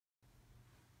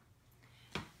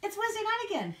it's Wednesday night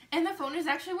again. And the phone is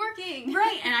actually working.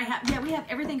 Right, and we have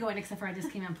everything going except for I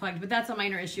just came unplugged, but that's a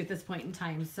minor issue at this point in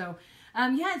time. So,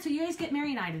 so you guys get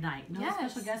Mary and I tonight. No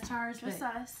special guest stars. Just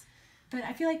us. But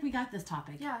I feel like we got this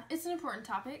topic. Yeah, it's an important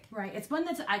topic. Right, it's one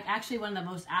that's actually one of the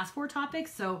most asked for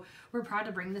topics, so we're proud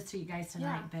to bring this to you guys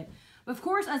tonight. Yeah. But of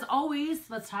course, as always,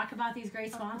 let's talk about these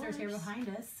great sponsors here behind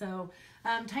us. So,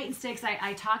 Titan Sticks,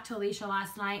 I talked to Alicia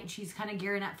last night, and she's kind of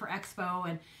gearing up for Expo,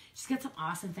 and she's got some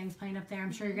awesome things planned up there.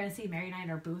 I'm sure you're going to see Mary and I in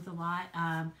our booth a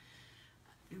lot.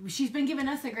 She's been giving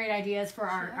us the great ideas for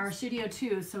our studio,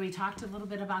 too, so we talked a little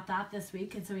bit about that this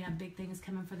week, and so we have big things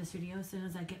coming for the studio as soon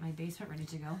as I get my basement ready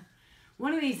to go.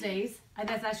 One of these days,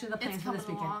 that's actually the plan for this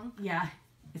weekend. Along. Yeah,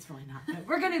 it's really not, but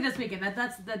we're going to do this weekend.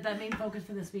 That's the main focus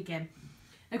for this weekend.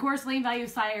 Of course, Lane Value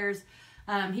Sires,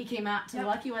 he came out to the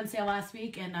Lucky One sale last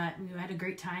week, and we had a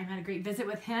great time, had a great visit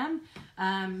with him.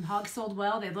 Hogs sold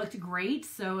well. They looked great.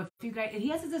 So if you guys, he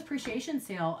has his appreciation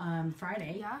sale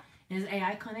Friday, and his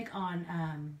AI clinic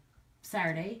on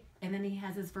Saturday, and then he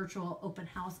has his virtual open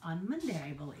house on Monday,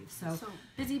 I believe. So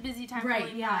busy time. Right,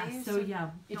 So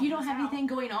if you don't have anything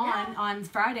going on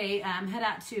Friday, head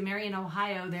out to Marion,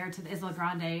 Ohio, there to the Isla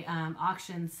Grande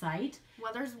auction site.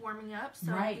 Weather's warming up,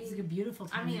 so it's a beautiful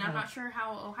time. I mean, I'm not sure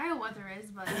how Ohio weather is,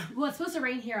 but well, it's supposed to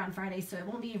rain here on Friday, so it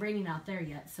won't be raining out there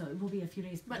yet. So it will be a few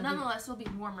days. But nonetheless, it'll be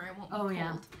warmer. It won't be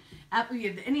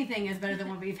cold. Anything is better than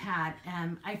what we've had.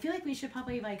 I feel like we should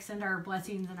probably send our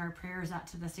blessings and our prayers out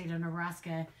to the state of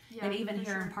Nebraska, and even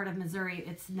here in part of Missouri.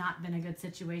 It's not been a good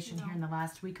situation here in the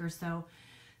last week or so.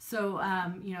 So,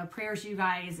 prayers to you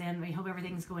guys, and we hope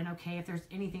everything's going okay. If there's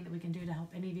anything that we can do to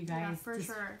help any of you guys, just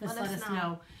let us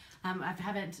know. I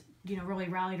haven't, really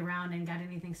rallied around and got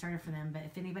anything started for them, but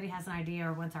if anybody has an idea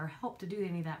or wants our help to do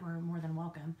any of that, we're more than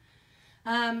welcome.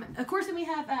 Of course, then we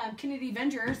have Kennedy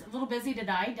Ventures, a little busy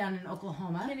tonight down in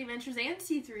Oklahoma. Kennedy Ventures and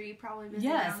C3 probably busy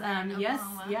down there in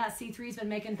Oklahoma. C3's been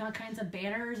making all kinds of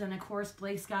banners, and of course,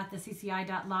 Blake's got the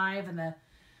CCI.live and the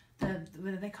what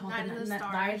do they call it?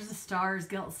 Night of the Stars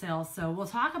Guilt Sale. So we'll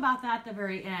talk about that at the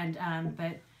very end,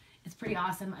 but it's pretty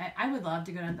awesome. I would love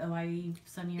to go down to OIE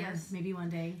some year, maybe one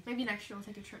day. Maybe next year we'll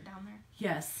take a trip down there.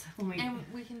 Yes. And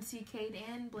we can see Kate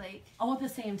and Blake. All at the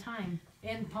same time.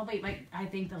 And probably, I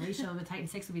think the Alicia with Titan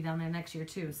 6 will be down there next year,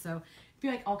 too. So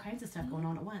it'd be all kinds of stuff going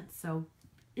on at once. So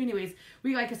anyways,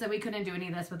 like I said, we couldn't do any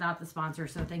of this without the sponsor.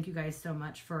 So thank you guys so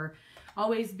much for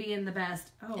always being the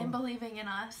best. And believing in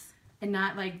us. And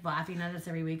not, laughing at us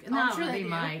every week. I'm sure they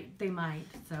might. They might,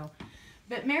 so...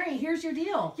 But Mary, here's your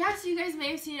deal. Yeah, so you guys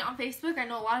may have seen it on Facebook. I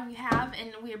know a lot of you have,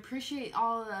 and we appreciate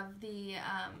all of the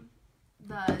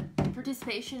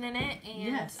participation in it.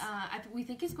 And we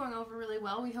think it's going over really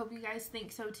well. We hope you guys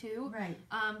think so too. Right.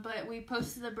 But we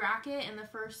posted the bracket, and the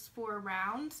first 4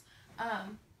 rounds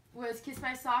was Kiss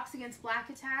My Socks against Black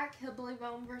Attack, Hillbilly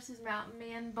Bone versus Mountain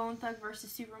Man, Bone Thug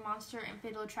versus Super Monster, and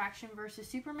Fatal Attraction versus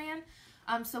Superman.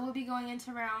 So we'll be going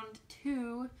into round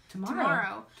 2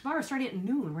 tomorrow. Tomorrow starting at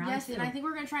noon, round 2. Yes, and I think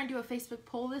we're going to try and do a Facebook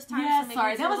poll this time. Yes, so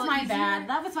sorry, that was my bad.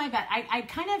 That was my bad. I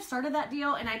kind of started that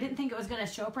deal, and I didn't think it was going to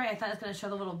show up right. I thought it was going to show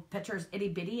the little pictures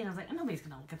itty-bitty, and I was like, oh, nobody's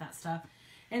going to look at that stuff.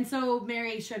 And so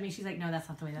Mary showed me, she's like, no, that's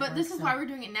not the way that works. But this is why we're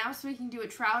doing it now, so we can do a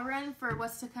trial run for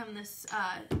what's to come this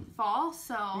fall.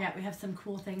 So yeah, we have some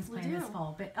cool things planned this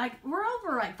fall. But we're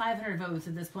over 500 votes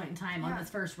at this point in time on this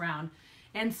first round.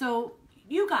 And so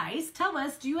you guys, tell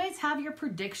us, do you guys have your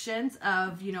predictions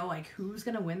of, who's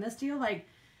going to win this deal? And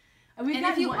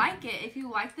if you like it, if you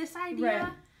like this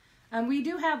idea. Right. We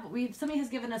do have, somebody has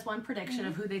given us one prediction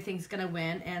of who they think is going to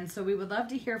win. And so we would love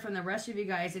to hear from the rest of you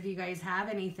guys if you guys have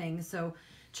anything. So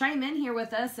chime in here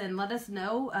with us and let us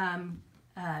know. I'm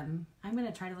going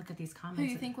to try to look at these comments. Who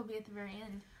do you think will be at the very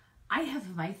end? I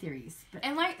have my theories. But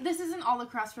and this isn't all the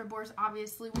crossword boards,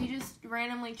 obviously. We just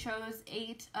randomly chose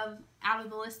 8 out of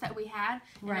the list that we had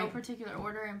in no particular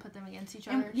order and put them against each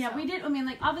other. And, we did. I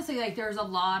mean, obviously, there's a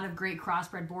lot of great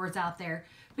crossbred boards out there.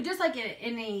 But just like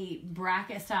in a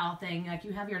bracket style thing,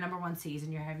 you have your number 1 seeds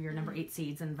and you have your number 8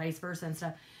 seeds and vice versa and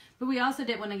stuff. But we also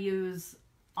didn't want to use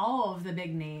all of the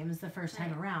big names the first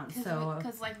time around.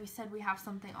 Because like we said, we have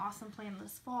something awesome planned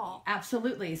this fall.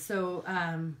 Absolutely. So,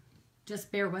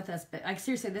 just bear with us. But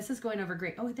seriously, this is going over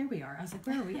great. Oh, there we are. I was like,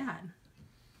 where are we at?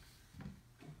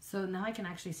 So now I can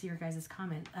actually see your guys'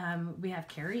 comment. We have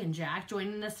Carrie and Jack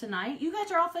joining us tonight. You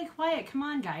guys are awfully quiet. Come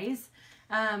on, guys.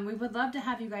 We would love to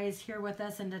have you guys here with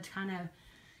us and to kind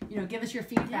of, give us your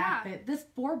feedback. But this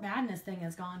board madness thing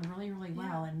has gone really, really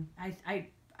well. And I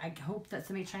hope that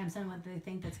somebody chimes in what they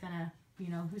think that's going to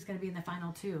who's going to be in the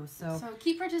final 2. So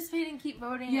keep participating, keep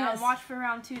voting. Yes. Watch for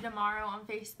round 2 tomorrow on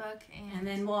Facebook. And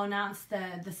then we'll announce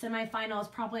the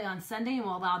semifinals probably on Sunday, and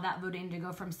we'll allow that voting to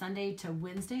go from Sunday to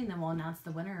Wednesday, and then we'll announce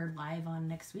the winner live on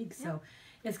next week. So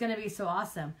it's going to be so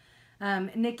awesome.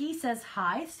 Nikki says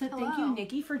hi. So thank you,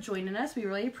 Nikki, for joining us. We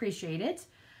really appreciate it.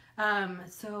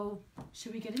 So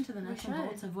should we get into the nuts and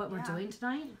bolts of what we're doing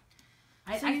tonight?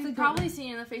 So you've probably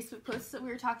seen in the Facebook posts that we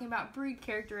were talking about breed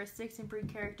characteristics and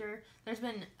breed character. There's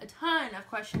been a ton of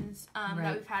questions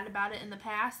that we've had about it in the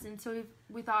past, and so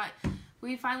we thought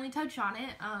we'd finally touch on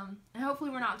it. And hopefully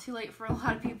we're not too late for a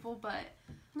lot of people, but...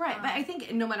 Right, but I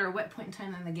think no matter what point in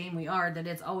time in the game we are, that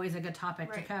it's always a good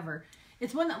topic to cover.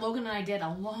 It's one that Logan and I did a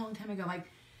long time ago, like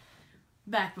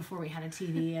back before we had a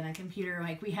TV and a computer.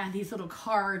 Like we had these little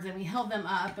cards and we held them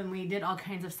up and we did all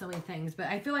kinds of silly things. But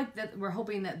I feel like that we're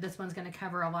hoping that this one's going to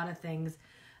cover a lot of things.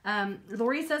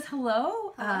 Lori says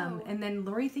hello. And then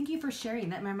Lori, thank you for sharing.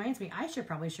 That reminds me, I should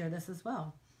probably share this as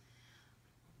well.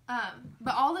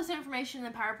 But all this information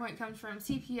in the PowerPoint comes from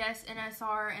CPS,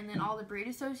 NSR, and then all the breed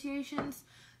associations.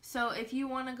 So if you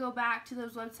want to go back to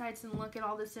those websites and look at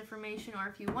all this information, or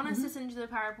if you want us to send you the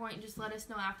PowerPoint, just let us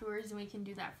know afterwards and we can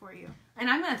do that for you. And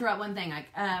I'm going to throw out one thing. Like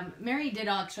Mary did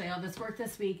actually all this work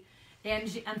this week,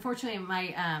 and unfortunately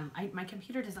my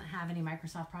computer doesn't have any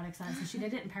Microsoft products on it, so she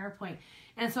did it in PowerPoint.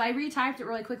 And so I retyped it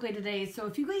really quickly today. So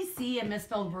if you guys see a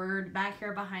misspelled word back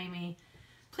here behind me,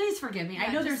 please forgive me. Yeah,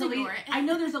 I know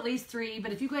there's at least 3,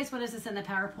 but if you guys want us to send the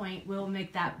PowerPoint, we'll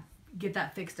get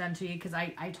that fixed done to you, because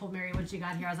I told Mary when she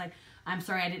got here, I was like, I'm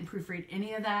sorry I didn't proofread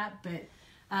any of that, but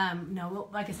no,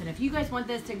 like I said, if you guys want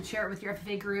this to share it with your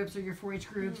FFA groups or your 4-H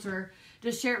groups or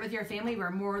just share it with your family, we're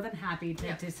more than happy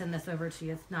to send this over to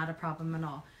you. It's not a problem at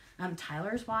all.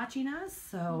 Tyler's watching us,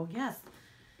 so yes,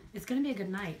 it's going to be a good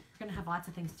night. We're going to have lots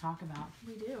of things to talk about.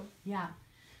 We do. Yeah.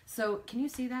 So can you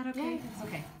see that okay? Yeah.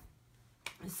 Okay.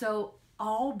 So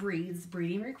all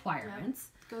breeding requirements.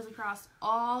 Goes across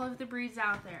all of the breeds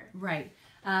out there. Right.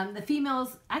 The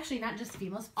females, actually not just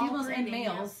females and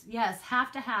males, yes,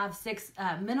 have to have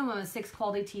minimum of 6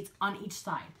 quality teats on each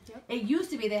side. Yep. It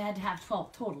used to be they had to have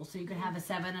 12 total, so you could have a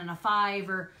 7 and a 5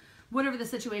 or whatever the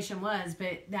situation was,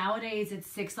 but nowadays it's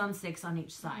 6 on 6 on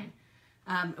each side.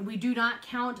 We do not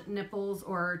count nipples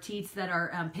or teats that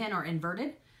are pin or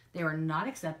inverted. They are not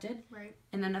accepted. Right.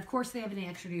 And then, of course, if they have any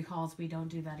extra decals, we don't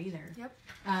do that either. Yep.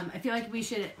 I feel like we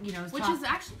should, which is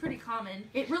actually pretty common.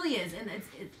 It really is, and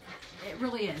it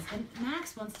really is. And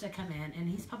Max wants to come in, and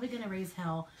he's probably going to raise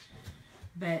hell,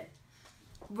 but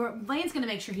Lane's going to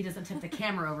make sure he doesn't tip the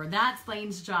camera over. That's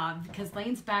Lane's job, because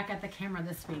Lane's back at the camera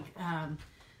this week.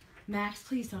 Max,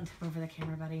 please don't tip over the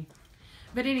camera, buddy.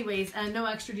 But anyways, no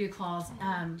extra decals.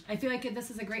 I feel like this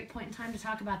is a great point in time to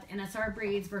talk about the NSR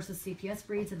breeds versus CPS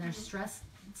breeds and their stress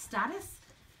status.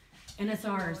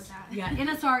 NSRs. Yeah,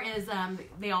 NSR is,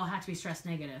 they all have to be stress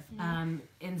negative.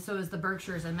 And so is the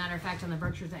Berkshires. As a matter of fact, on the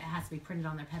Berkshires, it has to be printed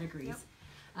on their pedigrees.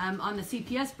 Yep. On the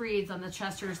CPS breeds, on the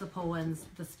Chesters, the Polands,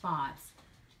 the Spots,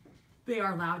 they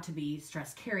are allowed to be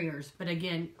stress carriers. But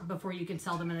again, before you can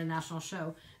sell them in a national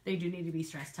show, they do need to be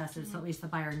stress tested, so at least the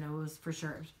buyer knows for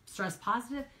sure. Stress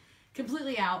positive,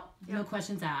 completely out, no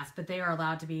questions asked, but they are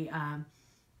allowed to be,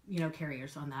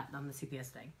 carriers on the CPS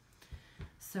thing.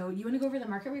 So you want to go over the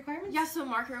market requirements? Yeah, so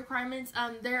market requirements,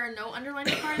 there are no underlying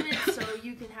requirements, so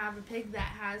you can have a pig that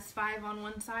has 5 on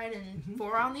one side and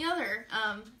 4 on the other.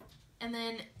 And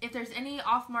then if there's any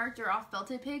off-marked or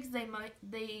off-belted pigs,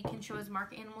 they can show as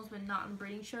market animals, but not in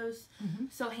breeding shows.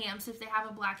 So hams, if they have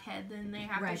a black head, then they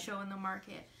have to show in the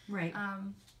market. Right.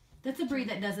 That's a breed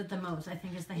that does it the most, I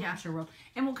think, is the Hampshire world.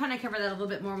 And we'll kind of cover that a little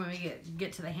bit more when we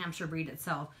get to the Hampshire breed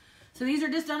itself. So these are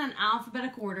just done in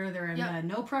alphabetical order. They're in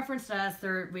no preference to us.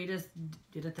 We just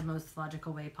did it the most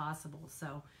logical way possible.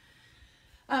 So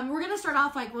we're going to start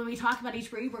off, like, when we talk about each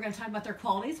breed, we're going to talk about their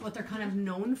qualities, what they're kind of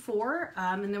known for.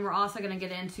 And then we're also going to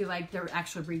get into, like, their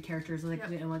actual breed characters, like,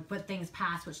 what things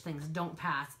pass, which things don't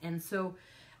pass. And so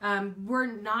we're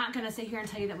not going to sit here and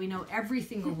tell you that we know every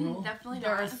single rule. Definitely not.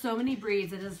 There are so many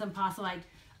breeds, it is impossible. Like,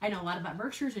 I know a lot about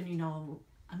Berkshires, and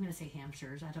I'm going to say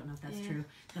Hampshires. I don't know if that's true.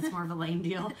 That's more of a lame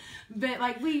deal. But,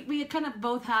 like, we kind of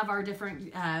both have our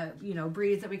different,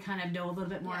 breeds that we kind of know a little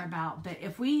bit more about. But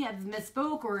if we have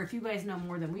misspoke, or if you guys know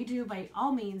more than we do, by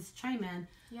all means, chime in.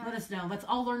 Let us know. Let's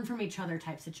all learn from each other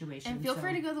type situation. And feel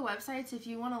free to go to the websites if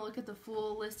you want to look at the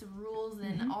full list of rules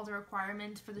and all the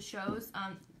requirements for the shows.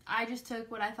 I just took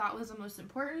what I thought was the most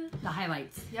important. The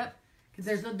highlights. Yep.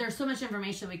 Because there's so much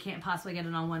information we can't possibly get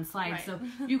it on one slide. Right. So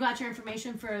you got your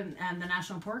information from the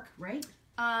National Pork, right?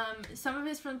 Some of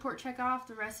it's from Port Checkoff,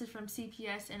 the rest is from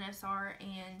CPS, NSR,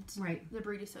 and the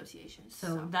Breed Association.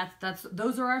 So that's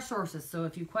those are our sources. So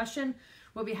if you question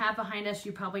what we have behind us,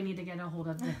 you probably need to get a hold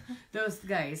of those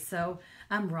guys. So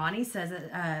Ronnie says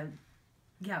it.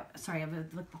 Sorry, I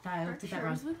looked at that. I looked at that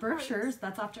wrong. Berkshires.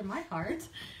 That's after my heart.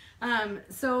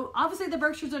 So obviously the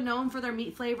Berkshires are known for their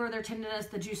meat flavor, their tenderness,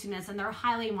 the juiciness, and they're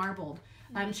highly marbled.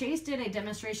 Chase did a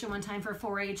demonstration one time for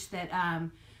 4-H that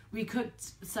we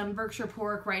cooked some Berkshire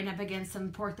pork right up against some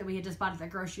pork that we had just bought at the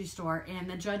grocery store, and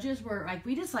the judges were like,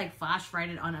 we just like flash fried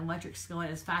it on an electric skillet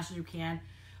as fast as you can.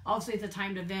 Also, it's a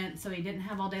timed event, so he didn't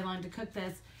have all day long to cook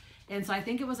this, and so I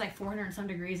think it was like 400 and some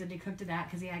degrees that he cooked it at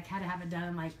because he had to have it done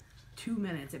in like 2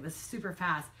 minutes. It was super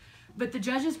fast. But the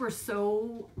judges were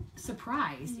so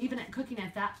surprised, even at cooking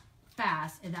it that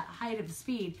fast at that height of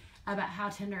speed, about how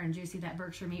tender and juicy that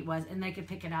Berkshire meat was, and they could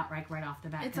pick it out right off the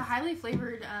bat. It's a highly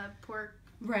flavored pork.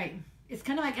 Right. It's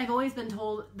kind of like, I've always been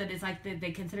told that it's like they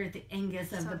consider it the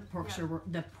Angus of the pork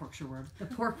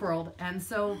world. And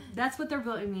so that's what they're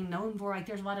really known for. Like,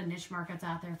 there's a lot of niche markets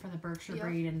out there for the Berkshire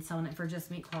breed and selling it for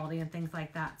just meat quality and things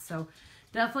like that. So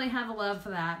definitely have a love for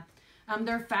that.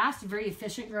 They're fast, very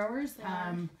efficient growers.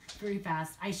 Very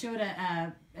fast. I showed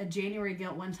a January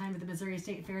gilt one time at the Missouri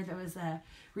State Fair that was a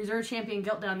reserve champion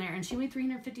gilt down there, and she weighed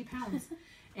 350 pounds.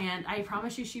 And I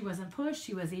promise you, she wasn't pushed.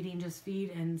 She was eating just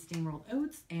feed and steam-rolled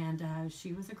oats, and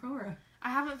she was a grower. I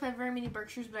haven't fed very many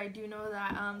Berkshires, but I do know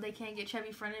that they can get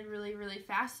chubby-fronted really, really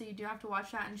fast, so you do have to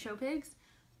watch that in show pigs.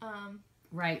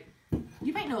 Right.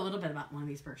 You might know a little bit about one of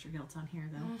these Berkshire gilts on here,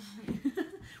 though.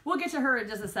 We'll get to her in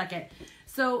just a second.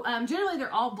 So, generally,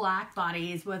 they're all black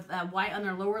bodies with white on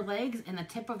their lower legs and the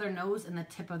tip of their nose and the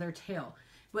tip of their tail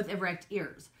with erect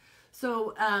ears.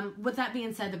 So, with that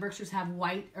being said, the Berkshires have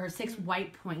 6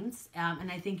 white points,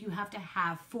 and I think you have to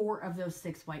have 4 of those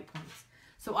 6 white points.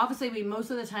 So, obviously,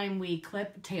 most of the time we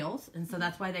clip tails, and so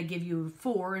that's why they give you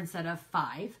 4 instead of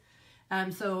 5.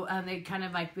 So, they kind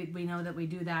of like, we know that we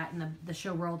do that in the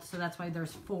show world, so that's why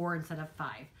there's 4 instead of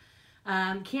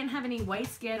 5. Can't have any white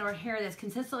skin or hair that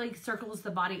consistently circles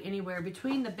the body anywhere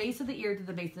between the base of the ear to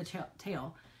the base of the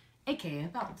tail. AKA a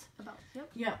belt.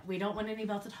 Yep. We don't want any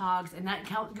belted hogs, and that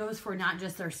goes for not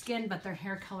just their skin, but their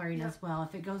hair coloring as well.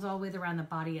 If it goes all the way around the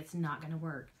body, it's not going to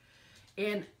work.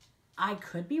 And I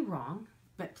could be wrong,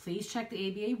 but please check the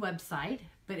ABA website.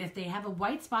 But if they have a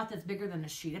white spot that's bigger than a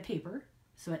sheet of paper,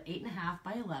 so at 8.5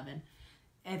 by 11,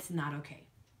 it's not okay.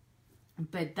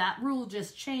 But that rule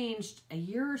just changed a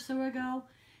year or so ago,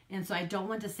 and so I don't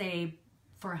want to say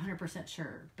for 100%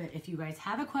 sure. But if you guys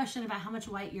have a question about how much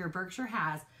white your Berkshire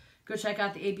has, go check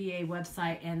out the ABA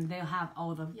website, and they'll have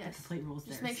all the complete rules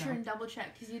there. Just make sure and double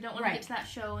check, because you don't want to get to that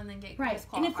show and then get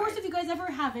disqualified. And of course, if you guys ever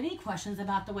have any questions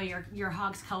about the way your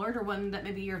hog's colored, or one that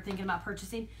maybe you're thinking about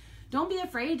purchasing, don't be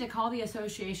afraid to call the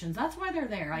associations. That's why they're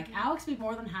there. Like, Alex would be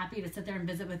more than happy to sit there and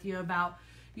visit with you about,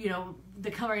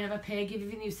 the coloring of a pig,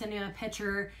 even you send him a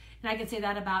picture. And I can say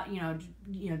that about,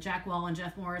 Jack Wall and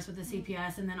Jeff Morris with the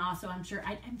CPS. And then also, I'm sure,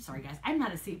 I'm sorry, guys, I'm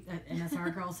not an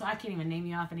NSR girl, so I can't even name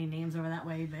you off any names over that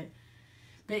way.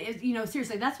 But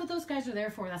seriously, that's what those guys are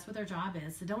there for. That's what their job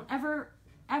is. So don't ever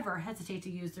hesitate to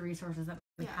use the resources that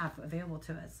we have available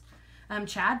to us.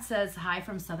 Chad says hi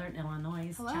from Southern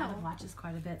Illinois. Hello. Chad watches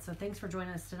quite a bit, so thanks for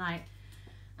joining us tonight.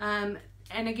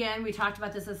 And again, we talked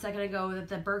about this a second ago, that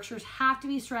the Berkshires have to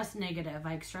be stress negative.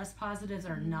 Like, stress positives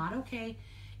are not okay,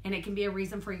 and it can be a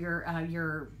reason for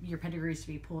your pedigrees to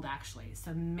be pulled, actually.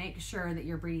 So make sure that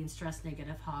you're breeding stress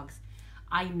negative hogs.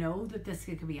 I know that this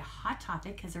could be a hot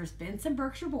topic because there's been some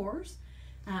Berkshire boars.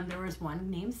 There was one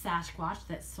named Sasquatch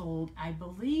that sold, I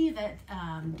believe, at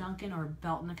Duncan or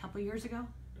Belton a couple years ago.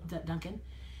 Duncan,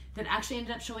 that actually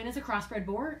ended up showing as a crossbred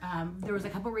boar. There was a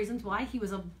couple reasons why. He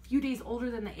was a few days older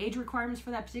than the age requirements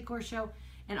for that particular show,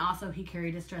 and also he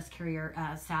carried a stress carrier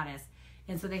status,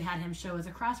 and so they had him show as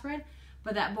a crossbred.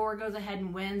 But that boar goes ahead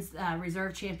and wins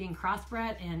reserve champion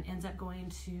crossbred and ends up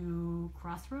going to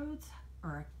Crossroads.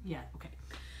 I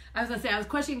was gonna say, I was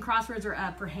questioning Crossroads or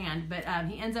per hand, but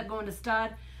he ends up going to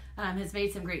stud. Has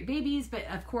made some great babies, but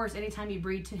of course, anytime you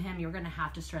breed to him, you're going to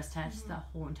have to stress test the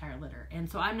whole entire litter. And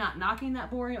so I'm not knocking that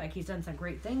boar. Like, he's done some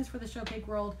great things for the show pig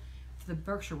world, for the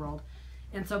Berkshire world.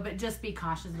 And so, but just be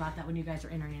cautious about that when you guys are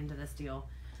entering into this deal.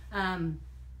 And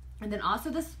then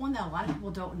also, this is one that a lot of people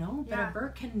don't know, but a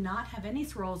Berk cannot have any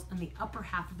swirls in the upper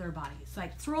half of their body. So,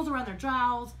 like, swirls around their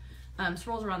jowls,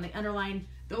 swirls around the underline,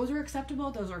 those are acceptable,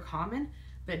 those are common.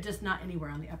 But just not anywhere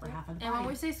on the upper half of the body. And when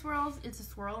we say swirls, it's a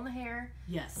swirl in the hair.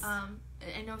 Yes. I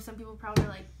know some people probably are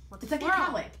like, what's a swirl? Like a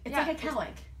cowlick. It's like a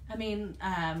cowlick. I mean,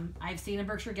 I've seen a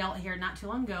Berkshire gelt here not too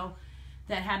long ago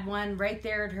that had one right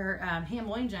there at her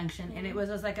ham-loin junction, and it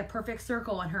was like a perfect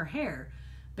circle in her hair.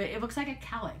 But it looks like a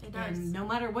cowlick. It does. And no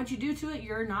matter what you do to it,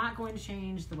 you're not going to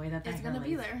change the way that it's going to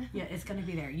be there. Yeah, it's going to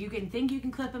be there. You can think you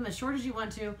can clip them as short as you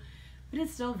want to, but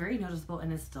it's still very noticeable,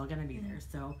 and it's still going to be there.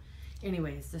 So,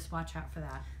 anyways, just watch out for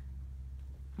that.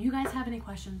 You guys have any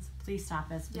questions? Please stop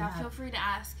us. Feel free to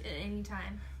ask at any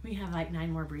time. We have like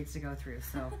 9 more breeds to go through.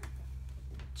 So,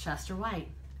 Chester White,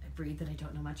 a breed that I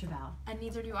don't know much about. And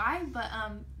neither do I, but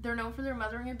they're known for their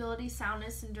mothering ability,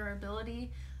 soundness, and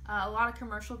durability. A lot of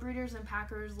commercial breeders and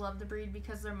packers love the breed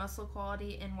because of their muscle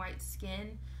quality and white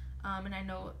skin. And I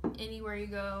know anywhere you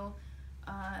go,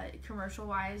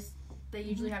 commercial-wise, they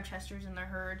usually have Chesters in their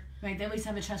herd. Right, they at least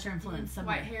have a Chester influence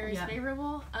somewhere. White hair is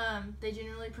favorable. They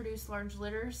generally produce large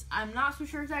litters. I'm not so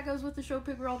sure if that goes with the show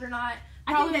pig world or not.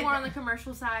 Probably more on the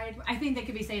commercial side. I think they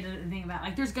could be saying anything about,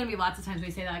 like, there's going to be lots of times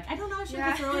we say that, like, I don't know if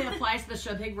this really applies to the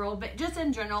show pig world, but just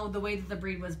in general, the way that the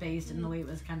breed was based and the way it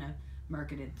was kind of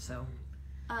marketed, so...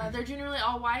 They're generally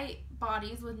all white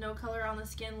bodies with no color on the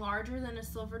skin, larger than a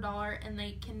silver dollar, and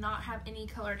they cannot have any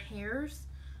colored hairs,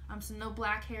 so no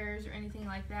black hairs or anything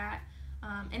like that.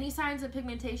 Any signs of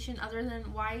pigmentation other than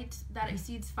white that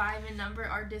exceeds 5 in number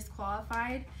are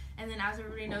disqualified. And then, as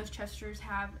everybody knows, Chesters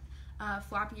have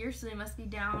floppy ears, so they must be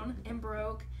down and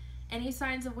broke. Any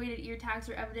signs of weighted ear tags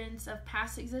or evidence of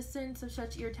past existence of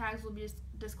such ear tags will be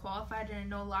disqualified, and I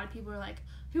know a lot of people are like,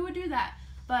 who would do that?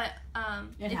 But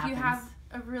if you have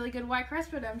a really good white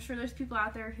crested, I'm sure there's people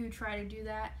out there who try to do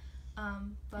that.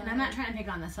 And I'm not trying to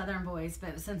pick on the southern boys,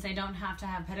 but since they don't have to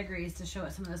have pedigrees to show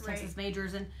at some of those Texas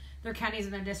majors and their counties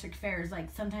and their district fairs, like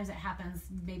sometimes it happens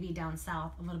maybe down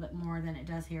south a little bit more than it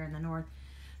does here in the north.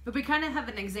 But we kind of have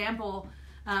an example.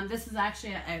 This is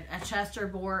actually a Chester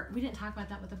boar. We didn't talk about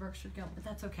that with the Berkshire Gilt, but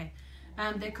that's okay.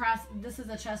 This is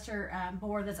a Chester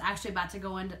boar that's actually about to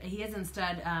go into, he is in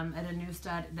stud at a new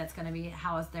stud that's going to be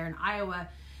housed there in Iowa,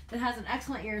 that has an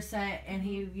excellent ear set, and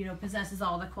he, possesses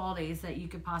all the qualities that you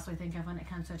could possibly think of when it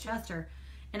comes to a Chester.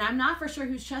 And I'm not for sure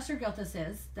whose Chester Gilt this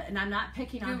is, and I'm not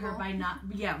picking on her by not,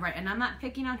 and I'm not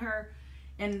picking on her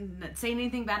and saying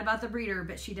anything bad about the breeder,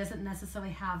 but she doesn't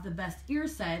necessarily have the best ear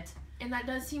set. And that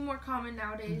does seem more common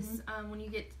nowadays when you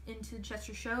get into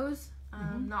Chester shows.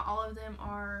 Not all of them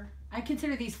are... I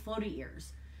consider these floaty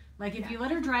ears. Like, if you let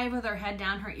her drive with her head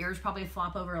down, her ears probably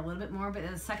flop over a little bit more, but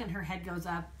the second her head goes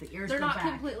up, the ears go back. They're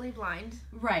not completely blind.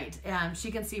 Right.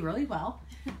 She can see really well.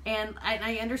 And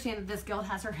I understand that this gilt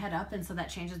has her head up, and so that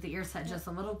changes the ear set just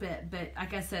a little bit. But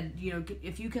like I said,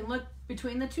 if you can look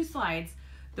between the two slides,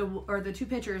 the two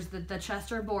pictures, the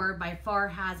Chester boar by far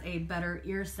has a better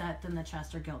ear set than the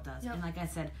Chester Gilt does. And like I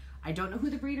said, I don't know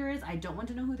who the breeder is. I don't want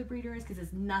to know who the breeder is because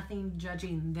it's nothing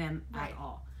judging them at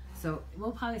all. So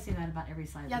we'll probably say that about every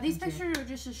slide. Yeah, these pictures are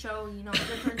just to show,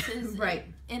 differences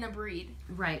in a breed.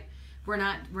 Right. We're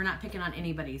not picking on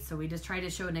anybody, so we just try to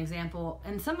show an example.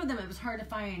 And some of them, it was hard to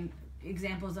find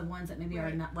examples of ones that maybe are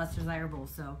not less desirable.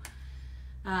 So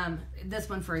this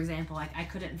one, for example, I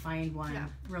couldn't find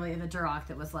one really of a Duroc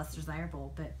that was less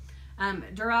desirable. But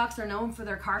Durocs are known for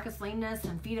their carcass leanness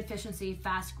and feed efficiency,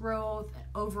 fast growth,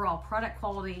 overall product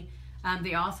quality.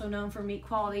 They're also known for meat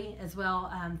quality as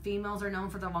well. Females are known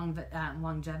for their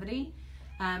longevity.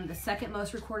 The second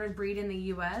most recorded breed in the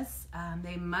U.S.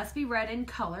 They must be red in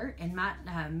color and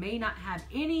may not have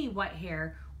any white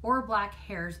hair or black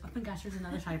hairs. Oh my gosh, there's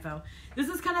another typo. This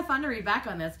is kind of fun to read back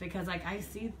on this because I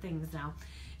see things now.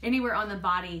 Anywhere on the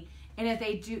body. And if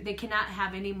they do, they cannot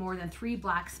have any more than 3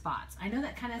 black spots. I know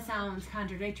that kind of sounds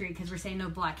contradictory because we're saying no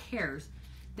black hairs.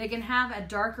 They can have a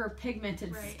darker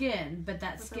pigmented skin, but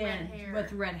that skin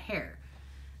with red hair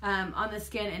on the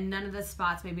skin, and none of the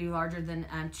spots may be larger than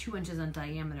 2 inches in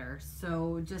diameter.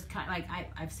 So just kind of like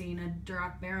I've seen a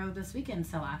Duroc Barrow this weekend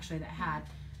sell actually that had,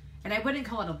 and I wouldn't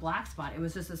call it a black spot. It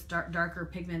was just a darker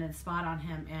pigmented spot on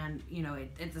him, and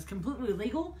it's completely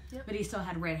legal, but he still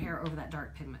had red hair over that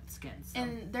dark pigment skin. So.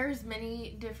 And there's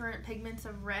many different pigments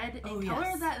of red and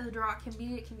color that the Duroc can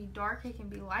be. It can be dark, it can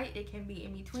be light, it can be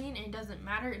in between, and it doesn't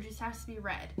matter. It just has to be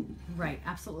red. Right,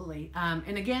 absolutely.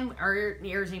 And again, our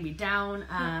ears need to be down.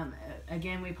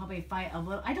 Again, we probably fight a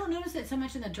little. I don't notice it so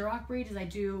much in the Duroc breed as I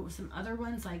do some other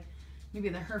ones, like maybe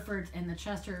the Herefords and the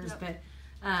Chesters, but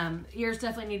ears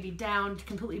definitely need to be down,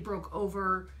 completely broke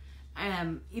over.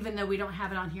 Even though we don't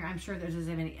have it on here, I'm sure there's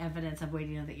any evidence of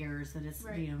weighting of the ears that it's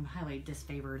highly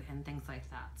disfavored and things like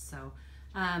that. So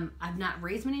I've not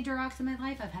raised many Durocs in my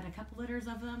life. I've had a couple litters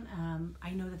of them.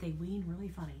 I know that they wean really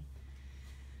funny.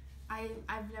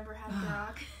 I've never had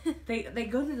Duroc. They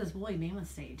go through this woolly mammoth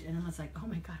stage, and I'm just like, oh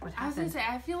my god, what happened? I was gonna say,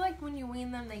 I feel like when you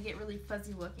wean them, they get really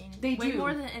fuzzy looking. They way do.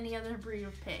 more than any other breed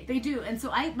of pig. They do, and so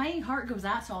my heart goes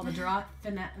out to all the Duroc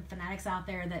fanatics out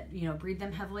there that breed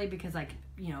them heavily, because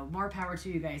more power to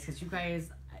you guys, because you guys,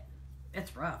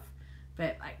 it's rough.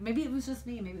 But maybe it was just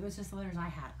me. Maybe it was just the litters I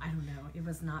had. I don't know. It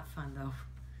was not fun though.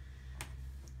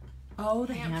 Oh,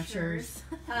 the Hampshires.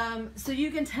 So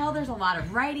you can tell there's a lot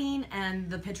of writing, and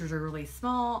the pictures are really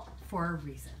small for a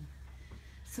reason.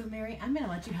 So, Mary, I'm going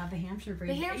to let you have the Hampshire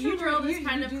breed. The Hampshire world is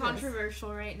kind of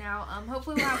controversial right now.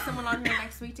 Hopefully we'll have someone on here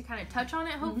next week to kind of touch on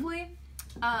it, hopefully.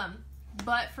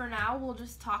 But for now, we'll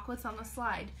just talk what's on the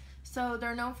slide. So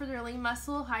they're known for their lean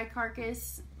muscle, high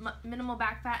carcass, minimal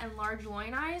back fat, and large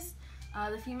loin eyes.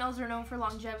 The females are known for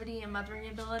longevity and mothering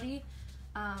ability.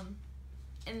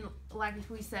 And like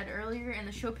we said earlier, in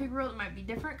the show pig world, it might be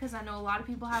different, because I know a lot of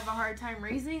people have a hard time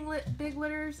raising big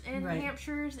litters in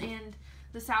Hampshires, and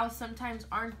the sows sometimes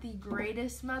aren't the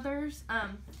greatest mothers.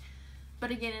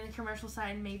 But again, in the commercial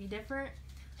side, may be different.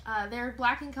 They're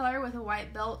black in color with a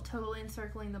white belt totally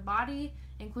encircling the body,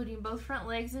 including both front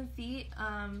legs and feet.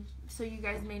 So you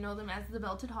guys may know them as the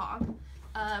belted hog.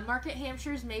 Market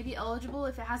Hampshires may be eligible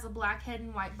if it has a black head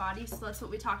and white body. So that's what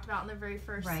we talked about in the very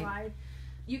first slide.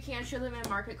 You can show them in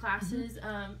market classes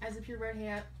as a purebred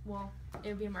ham. Well, it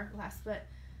would be a market class, but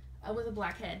with a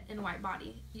black head and white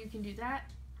body, you can do that.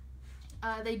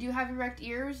 They do have erect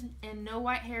ears and no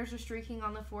white hairs or streaking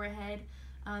on the forehead.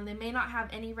 They may not have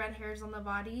any red hairs on the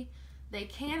body. They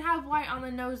can have white on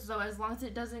the nose, though, as long as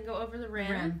it doesn't go over the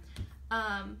rim.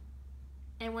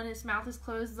 And when its mouth is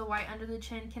closed, the white under the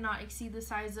chin cannot exceed the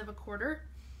size of a quarter.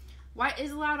 White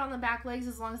is allowed on the back legs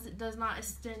as long as it does not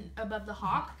extend above the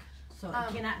hock. So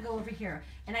it cannot go over here.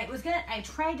 And I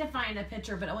tried to find a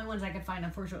picture, but the only ones I could find,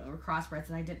 unfortunately, were crossbreds,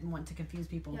 and I didn't want to confuse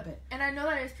people. Yep. But and I know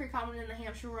that it's pretty common in the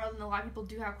Hampshire world, and a lot of people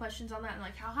do have questions on that, and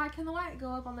like, how high can the white go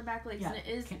up on the back legs? Yeah,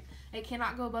 And it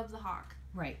cannot go above the hock.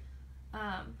 Right.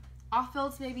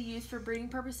 Off-belts may be used for breeding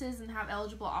purposes and have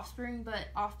eligible offspring, but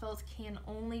off-belts can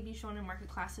only be shown in market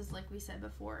classes, like we said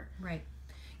before. Right.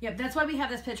 Yep, that's why we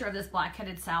have this picture of this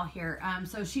black-headed sow here.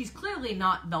 So she's clearly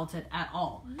not belted at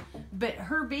all. But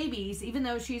her babies, even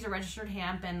though she's a registered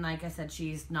hamp, and like I said,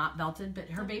 she's not belted, but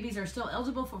her babies are still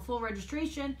eligible for full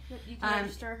registration. Yep, you can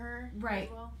register her as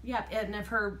well. Yep, and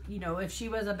if she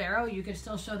was a barrow, you could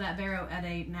still show that barrow at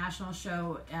a national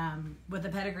show with a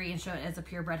pedigree and show it as a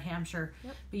purebred Hampshire.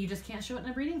 Yep. But you just can't show it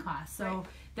in a breeding class. So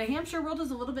the Hampshire world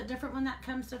is a little bit different when that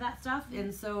comes to that stuff.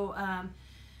 And so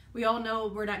we all know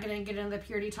we're not going to get into the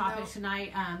purity topic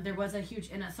tonight. There was a huge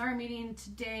NSR meeting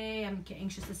today. I'm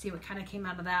anxious to see what kind of came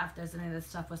out of that, if there's any of this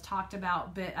stuff was talked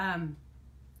about. But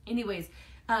anyways,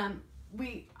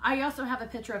 I also have a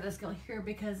picture of this girl here,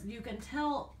 because you can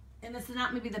tell, and this is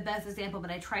not maybe the best example,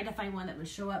 but I tried to find one that would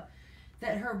show up,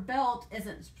 that her belt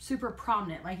isn't super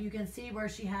prominent. Like you can see where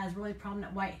she has really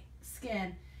prominent white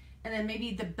skin, and then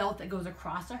maybe the belt that goes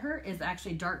across to her is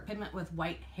actually dark pigment with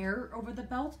white hair over the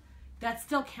belt. That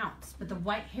still counts, but the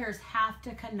white hairs have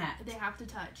to connect. They have to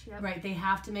touch, yep. Right, they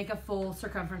have to make a full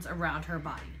circumference around her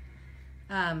body.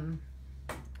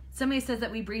 Somebody says that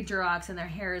we breed Durocs and their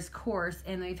hair is coarse,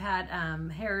 and they've had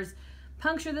hairs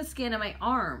puncture the skin of my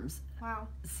arms. Wow.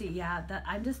 See, yeah, that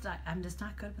I'm just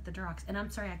not good with the Durocs, and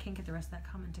I'm sorry I can't get the rest of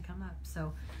that comment to come up.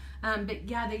 So, but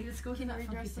yeah, they just go through that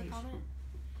funky stage.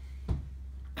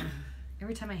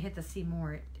 Every time I hit the see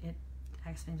more, it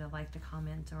asks me to like the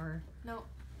comment or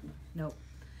Nope.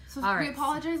 So we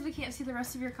apologize we can't see the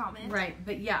rest of your comments. Right,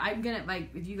 but yeah, I'm gonna, like,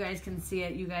 if you guys can see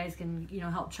it, you guys can,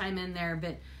 help chime in there,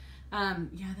 but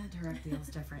yeah, that direct deal is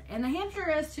different. And the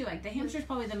Hampshire is too. Like, the Hampshire is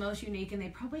probably the most unique, and they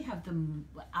probably have the,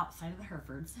 outside of the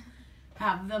Herefords,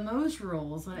 have the most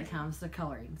rules when it comes to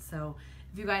coloring. So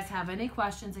if you guys have any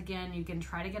questions, again, you can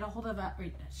try to get a hold of us, or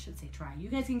I should say try. You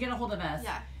guys can get a hold of us.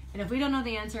 Yeah. And if we don't know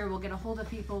the answer, we'll get a hold of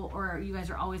people, or you guys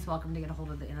are always welcome to get a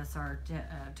hold of the NSR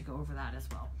to go over that as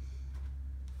well.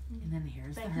 And then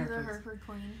here's the Hereford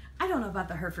Queen. I don't know about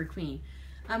the Hereford Queen.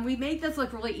 We made this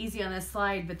look really easy on this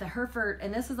slide, but the Hereford,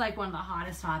 and this is like one of the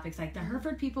hottest topics, like the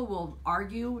Hereford people will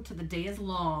argue to the day is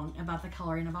long about the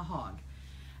coloring of a hog.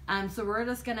 So we're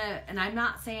just gonna, and I'm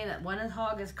not saying that one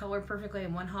hog is colored perfectly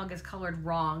and one hog is colored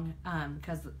wrong,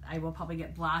 because I will probably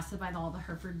get blasted by all the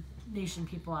Hereford Nation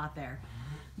people out there.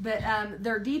 But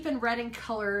they're deep in red in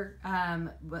color,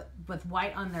 with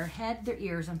white on their head, their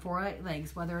ears, and 4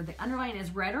 legs. Whether the underline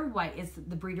is red or white is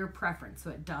the breeder preference,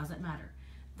 so it doesn't matter.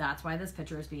 That's why this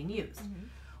picture is being used. Mm-hmm.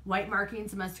 White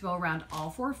markings must go around all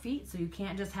 4 feet, so you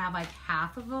can't just have like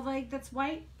half of the leg that's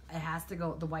white. It has to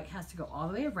go. The white has to go all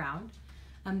the way around.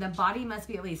 The body must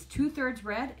be at least 2/3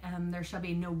 red. There shall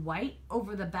be no white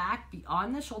over the back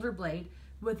beyond the shoulder blade,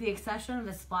 with the exception of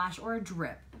a splash or a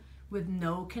drip, with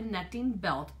no connecting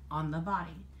belt on the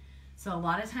body. So a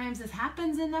lot of times this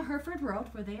happens in the Hereford world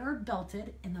where they are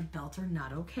belted and the belts are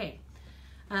not okay.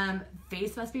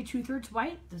 Face must be 2/3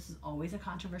 white. This is always a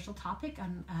controversial topic.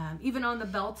 Even on the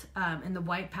belt and the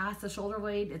white past the shoulder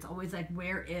blade, it's always like,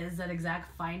 where is that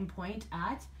exact fine point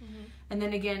at? Mm-hmm. And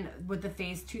then again, with the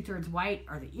face 2/3 white,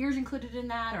 are the ears included in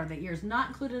that? Are the ears not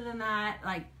included in that?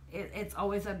 Like, it's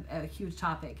always a huge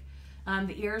topic.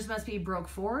 The ears must be broke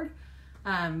forward.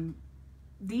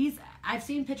 These, I've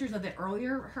seen pictures of the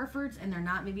earlier Herefords, and they're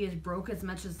not maybe as broke as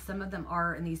much as some of them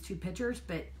are in these two pictures,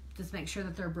 but just make sure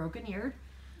that they're broken eared.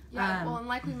 Yeah, well, and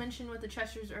like we mentioned with the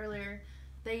Chesters earlier,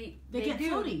 they get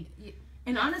floaty.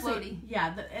 And honestly,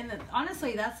 floaty.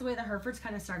 Honestly, that's the way the Herefords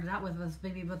kind of started out with, was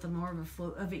maybe with more of a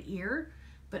float of an ear,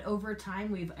 but over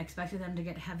time we've expected them to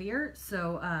get heavier.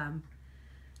 So,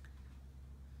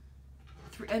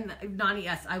 and Nani,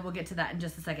 yes, I will get to that in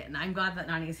just a second. And I'm glad that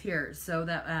Nani is here. So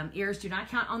that ears do not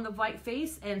count on the white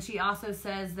face, and she also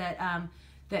says that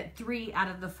that 3 out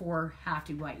of the 4 have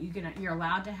to be white. You're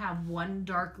allowed to have one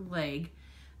dark leg.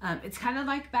 It's kind of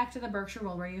like back to the Berkshire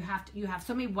rule, where you have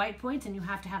so many white points and you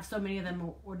have to have so many of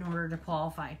them in order to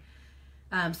qualify.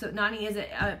 So Nani, is it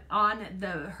on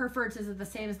the Herefords, is it the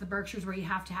same as the Berkshires, where you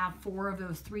have to have 4 of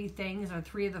those 3 things, or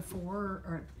 3 of the 4,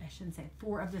 or I shouldn't say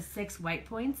 4 of the 6 white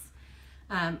points?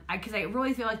 Because I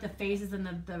really feel like the faces and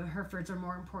the Herefords are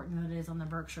more important than it is on the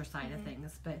Berkshire side of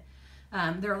things. But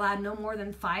they're allowed no more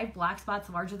than 5 black spots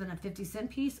larger than a 50-cent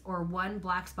piece, or 1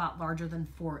 black spot larger than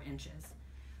 4 inches.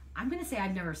 I'm going to say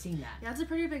I've never seen that. Yeah, it's a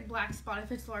pretty big black spot if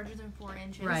it's larger than 4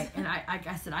 inches. Right, and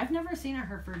I said, I've never seen a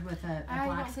Hereford with a black spot. I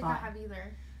don't think I have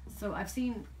either. So I've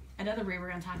seen another breed we're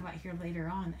going to talk about here later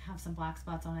on that have some black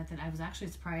spots on it that I was actually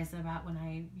surprised about when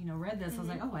I read this. I was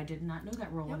like, oh, I did not know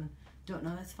that rule, and don't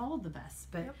know that's followed the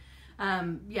best. But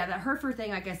that Hereford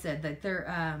thing, like I said, that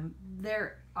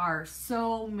there are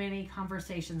so many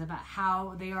conversations about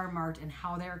how they are marked and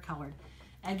how they are colored.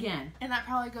 Again. And that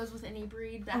probably goes with any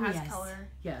breed that has color.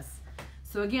 Yes.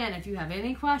 So again, if you have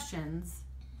any questions,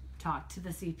 talk to the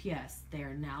CPS. They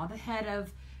are now the head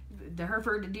of the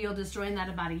Hereford deal, just joined that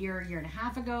about a year and a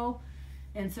half ago.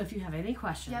 And so if you have any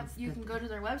questions. Yep, you can go to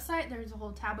their website. There's a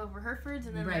whole tab over Herefords,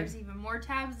 and then there's even more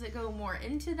tabs that go more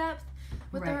into depth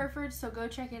with the Herefords. So go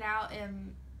check it out,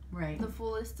 and the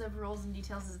full list of rules and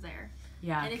details is there.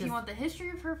 Yeah. And if you want the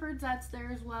history of Herefords, that's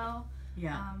there as well.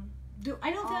 Yeah.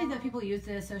 I don't feel like that people use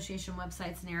the association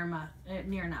websites near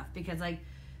enough, because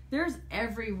there's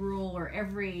every rule or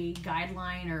every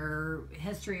guideline or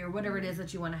history or whatever it is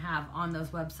that you want to have on those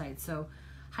websites. So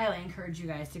highly encourage you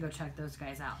guys to go check those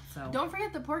guys out. So don't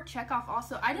forget the pork checkoff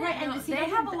also. I didn't know they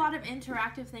have a lot of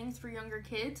interactive things for younger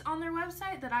kids on their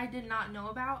website that I did not know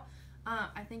about.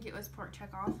 I think it was pork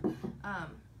checkoff.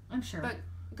 I'm sure. But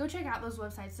go check out those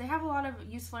websites. They have a lot of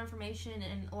useful information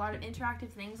and a lot of interactive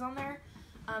things on there.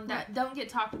 That don't get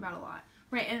talked about a lot.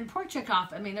 Right, and Pork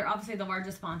Checkoff, I mean, they're obviously the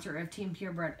largest sponsor of Team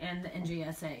Purebred and the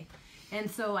NJSA.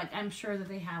 And so, I'm sure that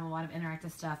they have a lot of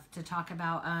interactive stuff to talk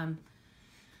about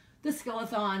the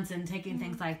skillathons and taking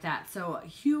things like that. So, a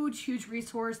huge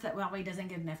resource that probably doesn't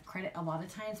get enough credit a lot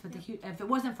of times. But if it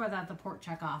wasn't for that, the Pork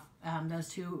Checkoff, those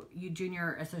two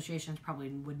junior associations probably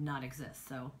would not exist.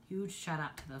 So, huge shout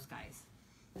out to those guys.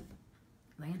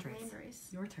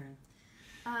 Landrace. Your turn.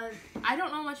 I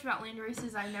don't know much about land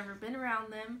races. I've never been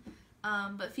around them.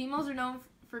 But females are known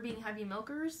for being heavy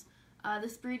milkers.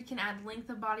 This breed can add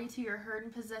length of body to your herd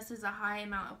and possesses a high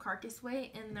amount of carcass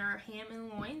weight in their ham and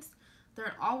loins. They're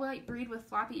an all-white breed with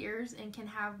floppy ears and can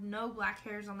have no black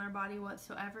hairs on their body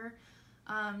whatsoever.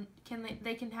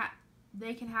 They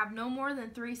can have no more than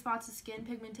 3 spots of skin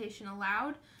pigmentation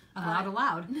allowed.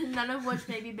 Allowed. None of which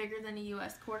may be bigger than a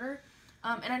U.S. quarter.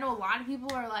 And I know a lot of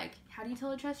people are like, how do you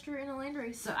tell a Chester in a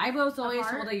landrace? So I was always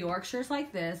told a Yorkshire's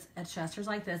like this, a Chester's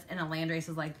like this, and a landrace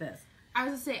is like this. I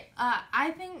was going to say,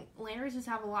 I think landraces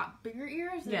have a lot bigger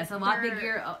ears. Yes, a lot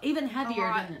bigger, even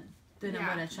heavier than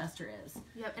what a Chester is.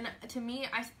 Yep, and to me,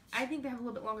 I think they have a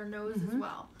little bit longer nose as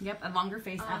well. Yep, a longer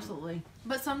face, absolutely.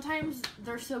 But sometimes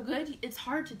they're so good, it's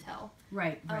hard to tell.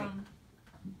 Right.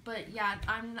 But yeah,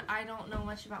 I don't know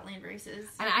much about land races.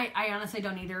 And I honestly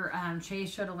don't either.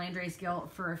 Chase showed a landrace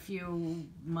gilt for a few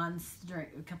months,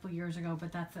 a couple years ago,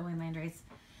 but that's the only landrace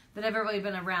that I've ever really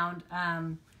been around.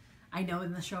 I know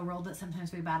in the show world that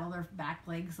sometimes we battle their back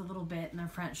legs a little bit and their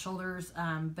front shoulders.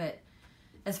 But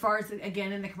as far as,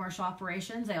 again, in the commercial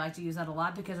operations, they like to use that a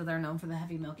lot because they're known for the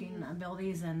heavy milking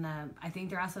abilities. And I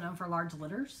think they're also known for large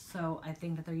litters. So I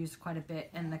think that they're used quite a bit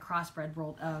in the crossbred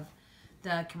world of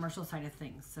the commercial side of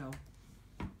things. So,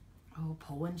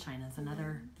 Poland China is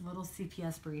another little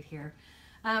CPS breed here.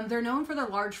 They're known for their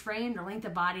large frame, their length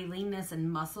of body, leanness,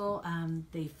 and muscle.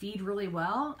 They feed really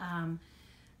well.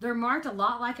 They're marked a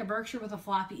lot like a Berkshire with a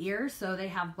floppy ear, so they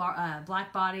have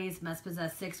black bodies, must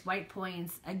possess 6 white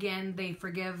points. Again, they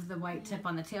forgive the white tip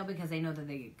on the tail because they know that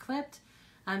they get clipped.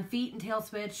 Feet and tail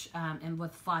switch, and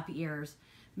with floppy ears.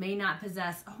 May not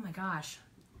possess, oh my gosh,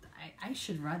 I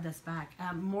should run this back,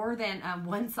 more than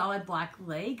 1 solid black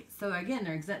leg. So again,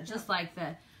 they're just like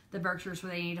the Berkshires,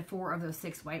 where they need 4 of those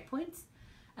 6 white points.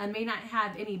 And may not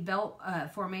have any belt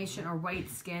formation or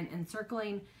white skin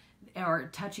encircling or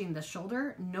touching the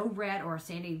shoulder. No red or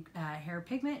sandy hair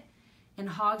pigment. And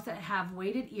hogs that have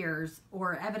weighted ears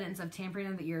or evidence of tampering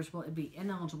of the ears will be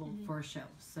ineligible for a show.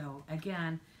 So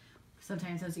again,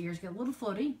 sometimes those ears get a little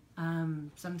floaty.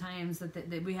 Sometimes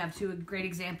we have 2 great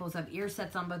examples of ear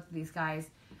sets on both of these guys.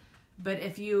 But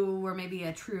if you were maybe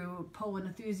a true Poland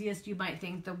enthusiast, you might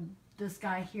think this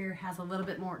guy here has a little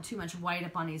bit too much white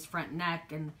up on his front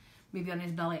neck and maybe on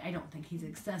his belly. I don't think he's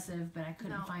excessive, but I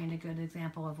couldn't find a good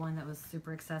example of one that was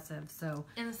super excessive. So,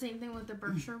 and the same thing with the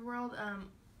Berkshire world.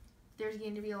 There's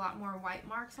going to be a lot more white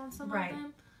marks on some of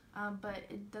them, but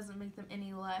it doesn't make them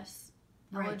any less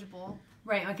eligible.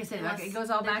 Right, like I said, it goes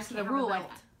all back to the rule. Like,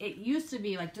 it used to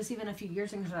be, like, just even a few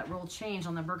years ago, that rule changed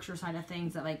on the Berkshire side of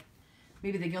things, that, like,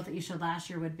 maybe the gilt that you showed last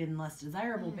year would have been less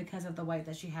desirable because of the white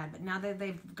that she had. But now that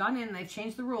they've gone in and they've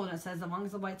changed the rule, and it says as long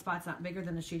as the white spot's not bigger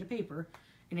than a sheet of paper,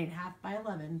 and 8.5 by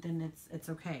 11, then it's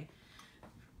okay.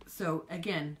 So,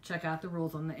 again, check out the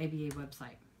rules on the ABA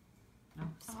website.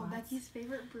 Becky's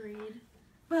favorite breed.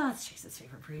 Well, it's Chase's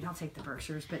favorite breed. I'll take the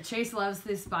Berkshires. But Chase loves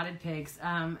these spotted pigs.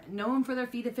 Known for their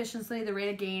feed efficiency, the rate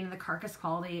of gain, and the carcass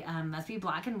quality. Must be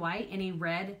black and white. Any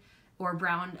red or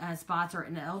brown spots are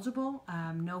ineligible.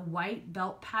 No white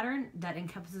belt pattern that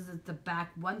encompasses the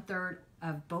back 1/3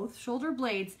 of both shoulder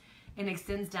blades and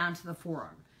extends down to the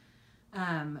forearm.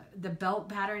 The belt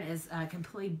pattern is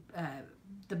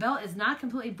the belt is not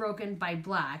completely broken by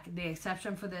black. The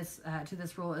exception for this to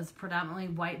this rule is predominantly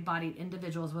white-bodied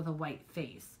individuals with a white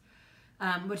face,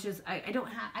 which is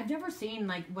I've never seen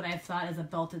like what I've thought is a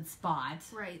belted spot.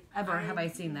 Right. Ever have I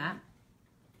seen that?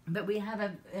 But we have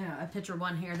a picture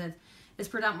one here that is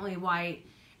predominantly white,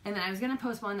 and then I was going to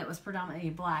post one that was predominantly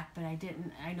black, but I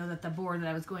didn't. I know that the board that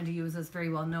I was going to use is very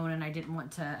well known, and I didn't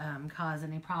want to cause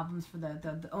any problems for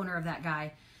the owner of that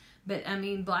guy. But I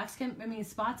mean,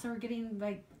 spots are getting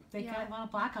like they got a lot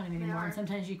of black on them anymore, and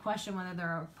sometimes you question whether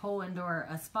they're a Poland or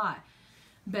a spot.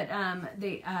 But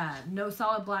they no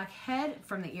solid black head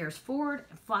from the ears forward,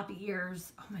 floppy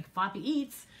ears. Oh my,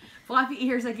 floppy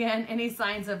ears again. Any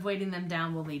signs of weighting them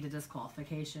down will lead to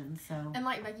disqualification. So, and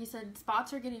like you said,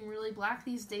 spots are getting really black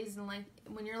these days. And like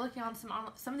when you're looking on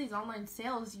some of these online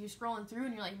sales, you're scrolling through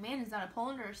and you're like, man, is that a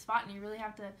Poland or a spot? And you really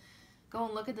have to go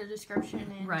and look at the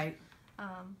description. And, right.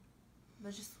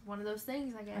 It's just one of those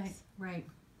things, I guess. Right.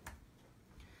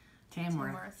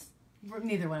 Tamworth.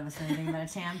 Neither one of us know anything about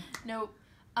a tam. Nope.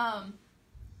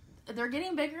 They're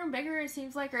getting bigger and bigger, it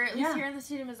seems like, or at least here in the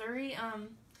state of Missouri.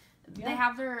 They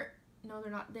have their... No,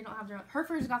 they're not. They don't have their own...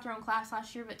 Herefords got their own class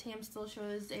last year, but Tam still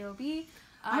shows AOB.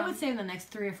 I would say in the next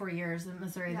 3 or 4 years in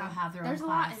Missouri, they'll have their own class. There's a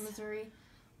lot in Missouri.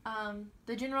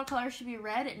 The general color should be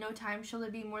red. At no time shall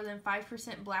there be more than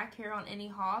 5% black hair on any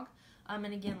hog. And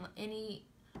again,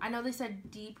 I know they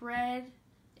said deep red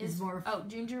is more...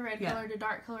 ginger red color to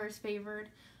dark color is favored.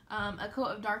 A coat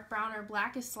of dark brown or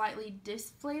black is slightly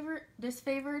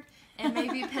disfavored and may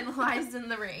be penalized in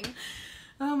the ring.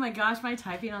 Oh my gosh, my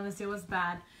typing on this deal was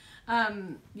bad.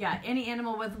 Any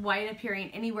animal with white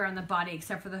appearing anywhere on the body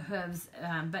except for the hooves,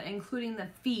 but including the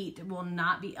feet, will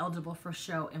not be eligible for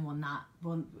show and won't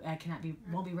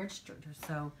be registered.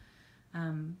 So,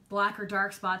 black or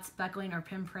dark spots, speckling or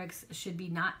pinpricks should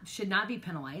not be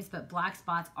penalized, but black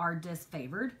spots are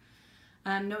disfavored.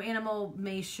 No animal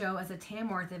may show as a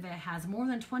Tamworth if it has more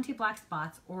than 20 black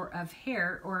spots or of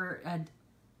hair or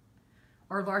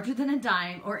larger than a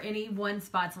dime, or any one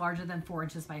spot's larger than 4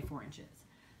 inches by 4 inches.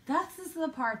 This is the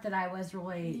part that I was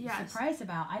really surprised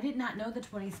about. I did not know the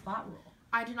 20 spot rule.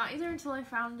 I did not either until I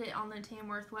found it on the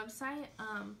Tamworth website.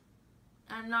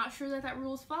 I'm not sure that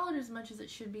rule is followed as much as it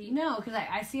should be. No, because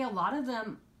I see a lot of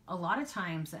them a lot of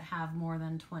times that have more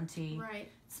than 20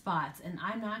 spots, and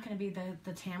I'm not going to be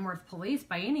the Tamworth police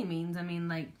by any means. I mean,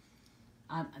 like,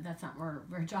 that's not where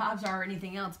jobs are or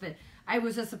anything else, but I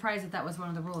was just surprised that was one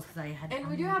of the rules, because I had. And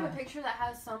we do have a picture that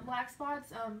has some black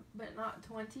spots, but not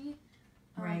 20.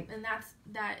 Right. And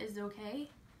that is okay,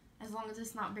 as long as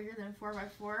it's not bigger than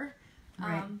 4x4.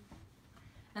 Right.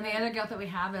 And the other gilt that we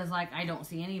have is like, I don't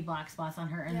see any black spots on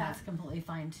her, and that's completely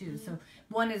fine too. So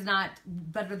one is not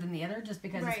better than the other. Just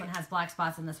because this one has black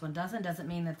spots and this one doesn't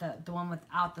mean that the one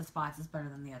without the spots is better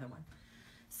than the other one.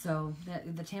 So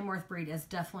the Tamworth breed is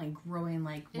definitely growing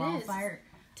like wildfire.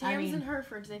 Tams and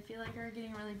Herefords, they feel like are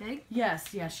getting really big.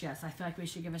 Yes. I feel like we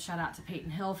should give a shout out to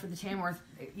Peyton Hill for the Tamworth,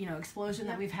 explosion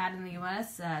that we've had in the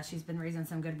U.S. She's been raising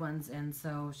some good ones, and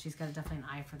so she's got definitely an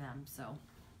eye for them. So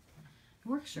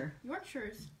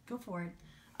Yorkshires, go for it.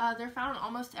 They're found in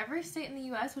almost every state in the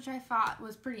U.S., which I thought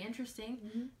was pretty interesting.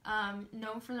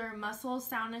 Known for their muscle,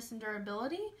 soundness, and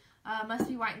durability. Must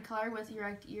be white in color with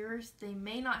erect ears. They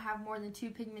may not have more than 2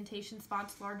 pigmentation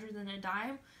spots larger than a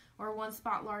dime, or 1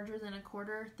 spot larger than a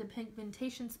quarter. The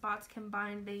pigmentation spots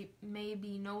combined may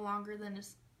be no longer than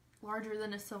larger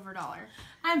than a silver dollar.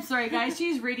 I'm sorry, guys.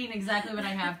 She's reading exactly what I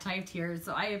have typed here,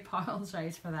 so I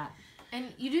apologize for that.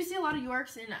 And you do see a lot of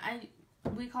Yorks, and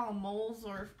we call them moles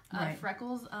or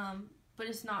freckles, but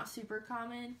it's not super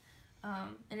common,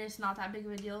 and it's not that big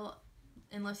of a deal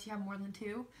unless you have more than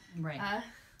 2. Right.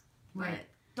 But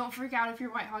don't freak out if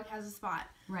your white hog has a spot.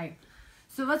 Right.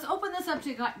 So let's open this up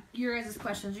to your guys'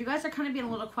 questions. You guys are kind of being a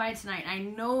little quiet tonight. I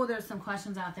know there's some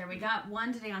questions out there. We got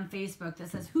one today on Facebook that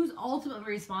says, who's ultimately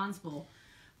responsible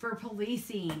for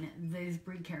policing these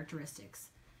breed characteristics?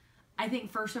 I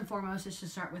think first and foremost is to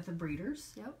start with the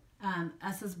breeders. Yep.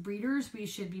 Us as breeders, we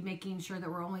should be making sure that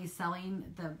we're only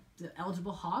selling the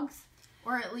eligible hogs.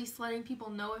 Or at least letting people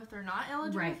know if they're not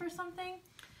eligible for something.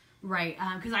 Right,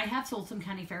 because I have sold some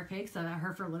county fair pigs, a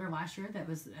Hereford litter last year that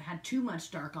had too much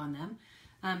dark on them.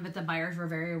 But the buyers were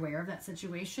very aware of that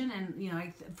situation,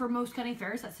 and for most county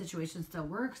fairs, that situation still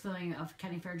works. So a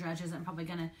county fair judge isn't probably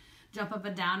going to jump up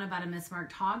and down about a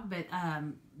mismarked hog, but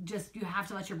just you have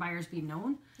to let your buyers be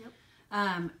known.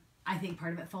 Yep. I think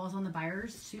part of it falls on the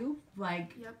buyers too.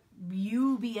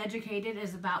 You be educated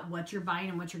is about what you're buying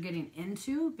and what you're getting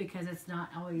into, because it's not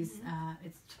always.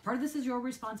 It's part of this is your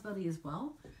responsibility as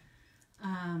well.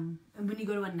 And when you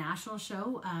go to a national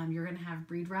show, you're going to have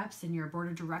breed reps and your board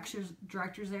of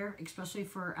directors there, especially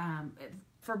for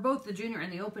both the junior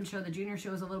and the open show. The junior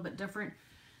show is a little bit different.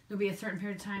 There'll be a certain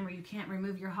period of time where you can't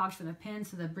remove your hogs from the pen,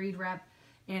 so the breed rep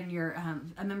and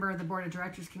a member of the board of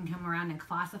directors can come around and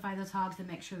classify those hogs and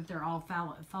make sure that they're all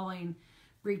following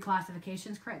breed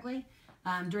classifications correctly.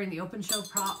 During the open show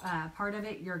part of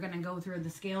it, you're going to go through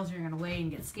the scales, you're going to weigh and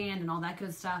get scanned and all that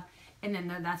good stuff. And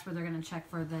then that's where they're going to check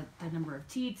for the number of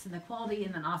teats and the quality,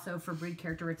 and then also for breed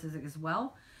characteristics as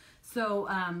well. So,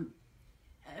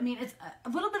 it's a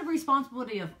little bit of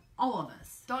responsibility of all of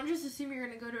us. Don't just assume you're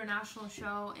going to go to a national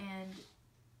show, and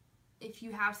if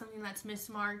you have something that's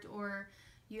mismarked or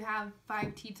you have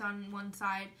 5 teats on one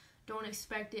side, don't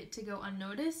expect it to go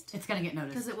unnoticed. It's going to get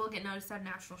noticed. Because it will get noticed at a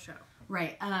national show.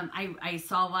 Right. I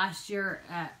saw last year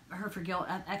at Hereford Gilt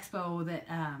at Expo that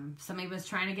somebody was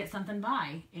trying to get something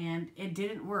by, and it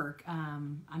didn't work.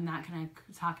 I'm not going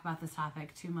to talk about this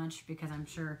topic too much because I'm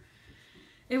sure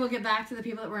it will get back to the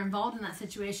people that were involved in that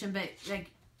situation. But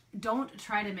don't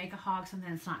try to make a hog something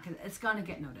that's not, because it's going to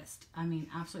get noticed.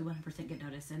 Absolutely 100% get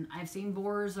noticed. And I've seen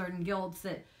boars or gilts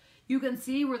that you can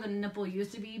see where the nipple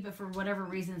used to be, but for whatever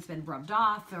reason it's been rubbed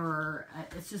off, or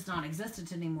it's just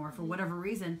non-existent anymore for whatever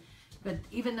reason. But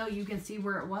even though you can see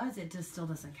where it was, it just still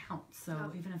doesn't count.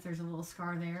 So even if there's a little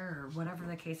scar there or whatever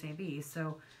the case may be.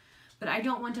 So, but I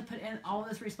don't want to put in all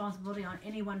this responsibility on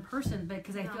any one person,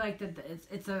 because I feel like that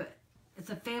it's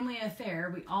a family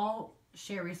affair. We all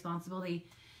share responsibility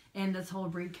in this whole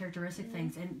breed characteristic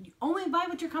things, and you only buy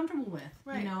what you're comfortable with.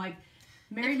 Right.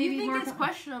 Mary, if you think it's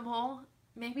questionable,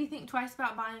 make me think twice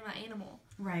about buying that animal.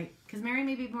 Right, because Mary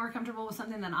may be more comfortable with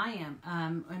something than I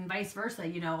am, and vice versa.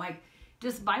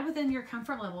 Just buy within your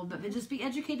comfort level, but just be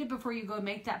educated before you go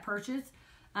make that purchase,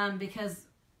 and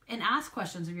ask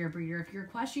questions of your breeder. If you're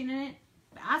questioning it,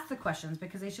 ask the questions,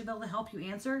 because they should be able to help you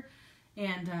answer,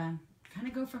 and kind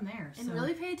of go from there. And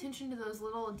really pay attention to those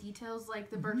little details,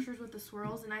 like the Berkshires with the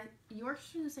swirls. And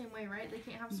Yorkshire the same way, right? They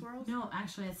can't have swirls? No,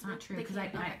 actually, it's not true, because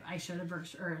I showed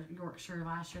a Yorkshire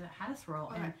last year that had a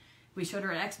swirl, and we showed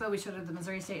her at Expo, we showed her at the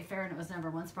Missouri State Fair, and it was never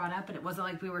once brought up, and it wasn't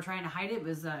like we were trying to hide it. It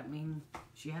was,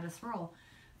 she had a swirl.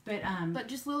 But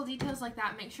just little details like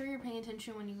that, make sure you're paying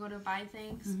attention when you go to buy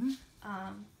things,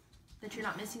 that you're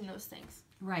not missing those things.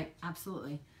 Right,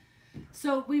 absolutely.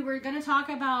 So we were going to talk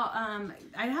about,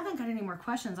 I haven't got any more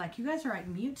questions, you guys are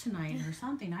mute tonight or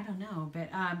something, I don't know, but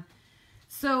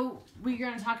so we're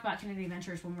going to talk about Kennedy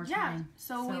Ventures one more time.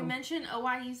 So we mentioned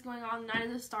OIE's going on. Night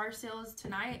of the Star Sale is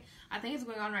tonight. I think it's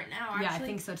going on right now, actually. Yeah, I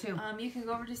think so too. You can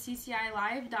go over to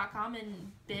ccilive.com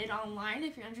and bid online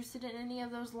if you're interested in any of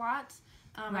those lots.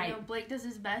 I know Blake does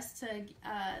his best to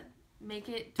make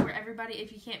it to where everybody,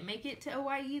 if you can't make it to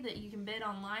OYE, that you can bid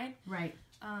online. Right.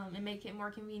 And make it more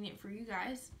convenient for you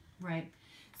guys. Right.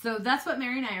 So that's what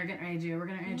Mary and I are getting ready to do. We're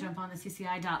going to jump on the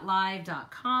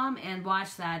cci.live.com and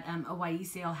watch that OYE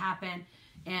sale happen.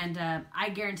 And I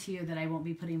guarantee you that I won't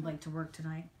be putting Blake to work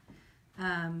tonight.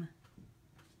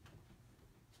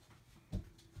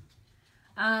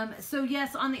 So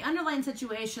yes, on the underline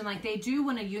situation, like they do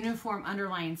want a uniform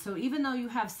underline. So even though you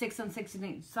have 6 on 6 on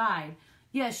each side,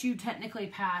 yes, you technically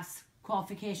pass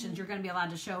qualifications. You're going to be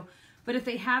allowed to show. But if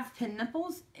they have pin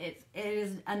nipples, it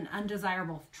is an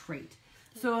undesirable trait.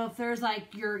 So if there's like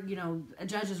a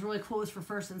judge is really close for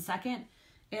first and second,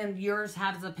 and yours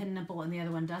has a pin nipple and the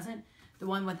other one doesn't, the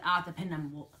one without the pin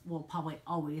nipple will probably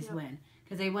always win.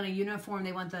 Because they want a uniform,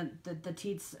 they want the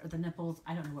teats or the nipples.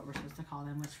 I don't know what we're supposed to call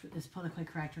them, which is politically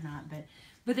correct or not,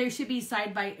 but there should be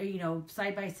side by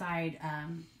side. I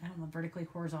don't know, vertically,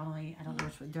 horizontally. I don't know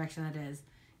which direction that is.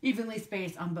 Evenly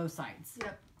spaced on both sides.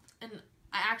 Yep. And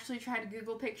I actually tried to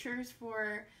Google pictures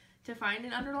to find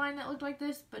an underline that looked like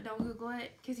this, but don't Google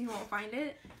it because you won't find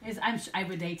it. I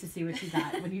would hate to see what you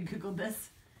got when you Googled this.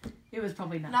 It was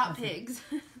probably not pigs.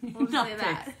 We'll not say pigs.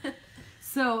 that.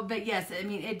 So, but yes, I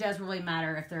mean, it does really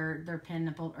matter if they're pin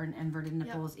nipple or inverted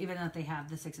nipples, even if they have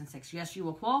the 6 and 6. Yes, you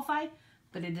will qualify,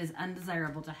 but it is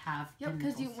undesirable to have pin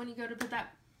nipples. Because when you go to put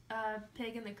that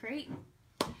pig in the crate.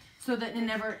 So that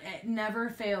it never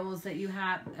fails that you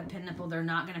have a pin nipple. They're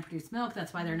not going to produce milk.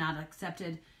 That's why they're not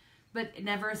accepted. But it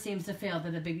never seems to fail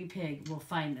that a baby pig will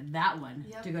find that one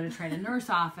to go to try to nurse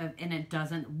off of, and it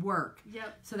doesn't work.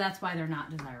 Yep. So that's why they're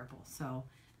not desirable. So,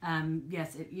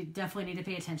 yes, you definitely need to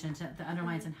pay attention to the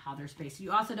underlines and how they're spaced.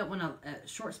 You also don't want a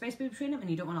short space between them, and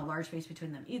you don't want a large space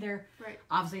between them either. Right.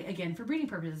 Obviously, again, for breeding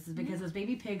purposes, because those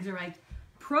baby pigs are like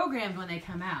programmed when they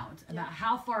come out about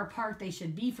how far apart they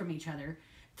should be from each other.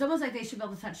 It's almost like they should be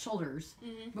able to touch shoulders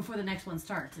before the next one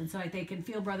starts, and so like they can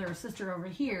feel brother or sister over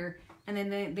here, and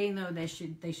then they know they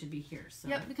should be here. So.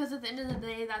 Yep, because at the end of the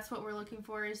day, that's what we're looking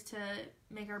for, is to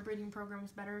make our breeding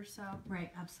programs better. So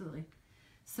right, absolutely.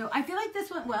 So I feel like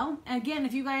this went well. Again,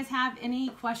 if you guys have any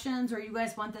questions or you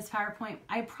guys want this PowerPoint,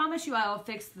 I promise you I will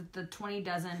fix the 20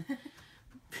 dozen.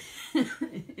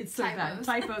 It's so bad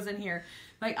typos in here.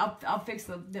 Like I'll fix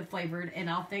the flavored, and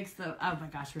I'll fix the, oh my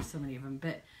gosh, there's so many of them,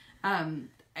 but.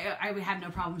 I would have no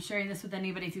problem sharing this with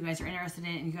anybody if you guys are interested in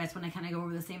it and you guys want to kind of go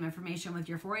over the same information with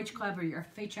your 4-H club or your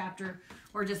FFA chapter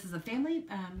or just as a family.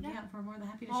 We're more than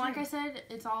happy to share. Well, like I said,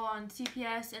 it's all on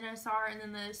CPS, NSR, and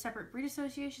then the separate breed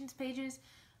associations pages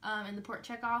and the port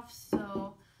checkoffs.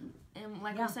 So, and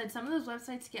like I said, some of those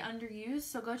websites get underused,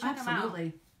 so go check them out.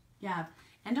 Absolutely. Yeah.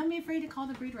 And don't be afraid to call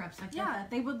the breed reps.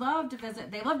 They would love to visit.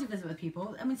 They love to visit with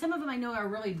people. I mean, some of them I know are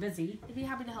really busy. They'd be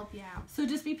happy to help you out. So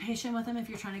just be patient with them if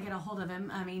you're trying to get a hold of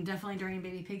them. I mean, definitely during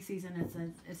baby pig season,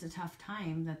 it's a tough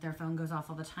time that their phone goes off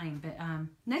all the time. But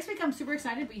next week, I'm super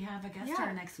excited. We have a guest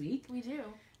star next week. We do.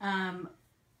 I'm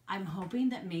hoping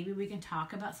that maybe we can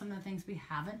talk about some of the things we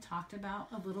haven't talked about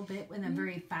a little bit in a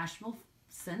very fashionable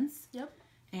sense. Yep.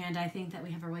 And I think that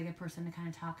we have a really good person to kind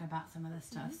of talk about some of this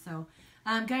stuff. So,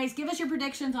 guys, give us your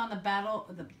predictions on the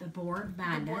board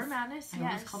madness. The board madness, I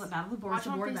always call it Battle of the Boards. Watch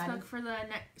on board Facebook madness. for the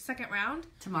second round.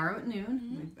 Tomorrow at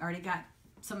noon. We've already got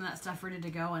some of that stuff ready to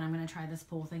go, and I'm going to try this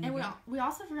poll thing and again. we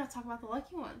also forgot to talk about the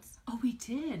lucky ones. Oh, we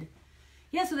did.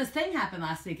 Yeah, so this thing happened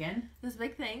last weekend. This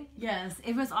big thing. Yes,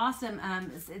 it was awesome.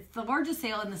 It's the largest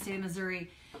sale in the state of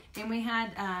Missouri, and we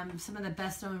had some of the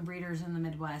best known breeders in the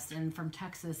Midwest and from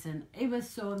Texas, and it was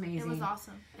so amazing. It was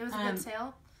awesome. It was a good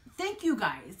sale. Thank you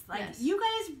guys. You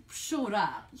guys showed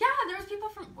up. Yeah, there was people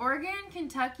from Oregon,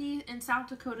 Kentucky, and South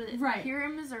Dakota here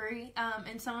in Missouri,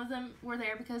 and some of them were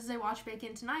there because they watched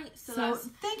Bacon Tonight. So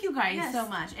thank you guys so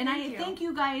much, and thank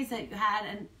you guys that had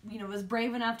and was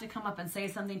brave enough to come up and say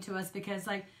something to us, because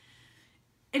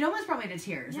it almost brought me to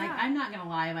tears. Yeah. I'm not gonna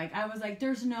lie. I was like,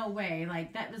 there's no way.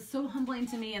 That was so humbling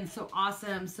to me and so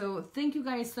awesome. So thank you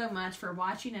guys so much for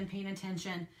watching and paying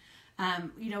attention.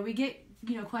 We get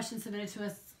questions submitted to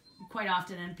us quite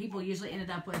often, and people usually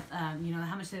ended up with how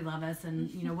much they love us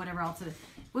and whatever else.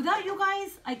 Without you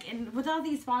guys, and without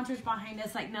these sponsors behind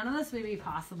us, none of this would be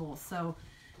possible. So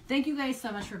thank you guys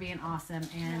so much for being awesome,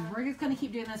 and we're just gonna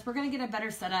keep doing this. We're gonna get a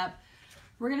better setup.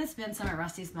 We're gonna spend some of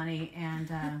Rusty's money,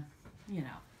 and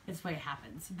it's the way it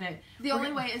happens. But the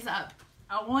only way is up.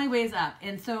 Only way is up,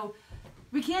 and so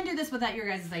we can't do this without your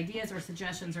guys' ideas or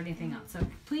suggestions or anything else. So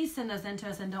please send those in to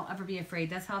us, and don't ever be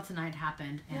afraid. That's how tonight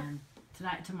happened, and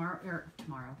tomorrow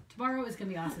is gonna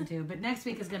be awesome too. But next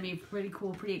week is gonna be pretty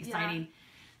cool, pretty exciting.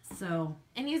 Yeah. So,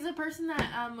 and he's a person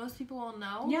that most people will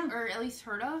know, or at least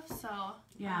heard of. So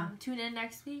tune in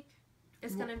next week.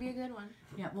 It's going to be a good one.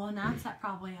 Yeah, we'll announce that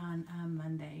probably on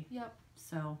Monday. Yep.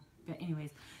 So, but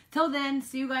anyways, till then,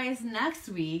 see you guys next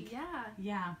week. Yeah.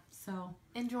 Yeah, so.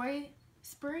 Enjoy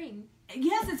spring.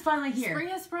 Yes, it's finally here. Spring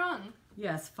has sprung.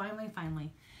 Yes,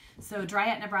 finally. So,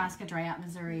 dry out Nebraska, dry out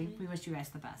Missouri. We wish you guys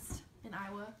the best. In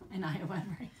Iowa. In Iowa,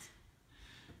 right.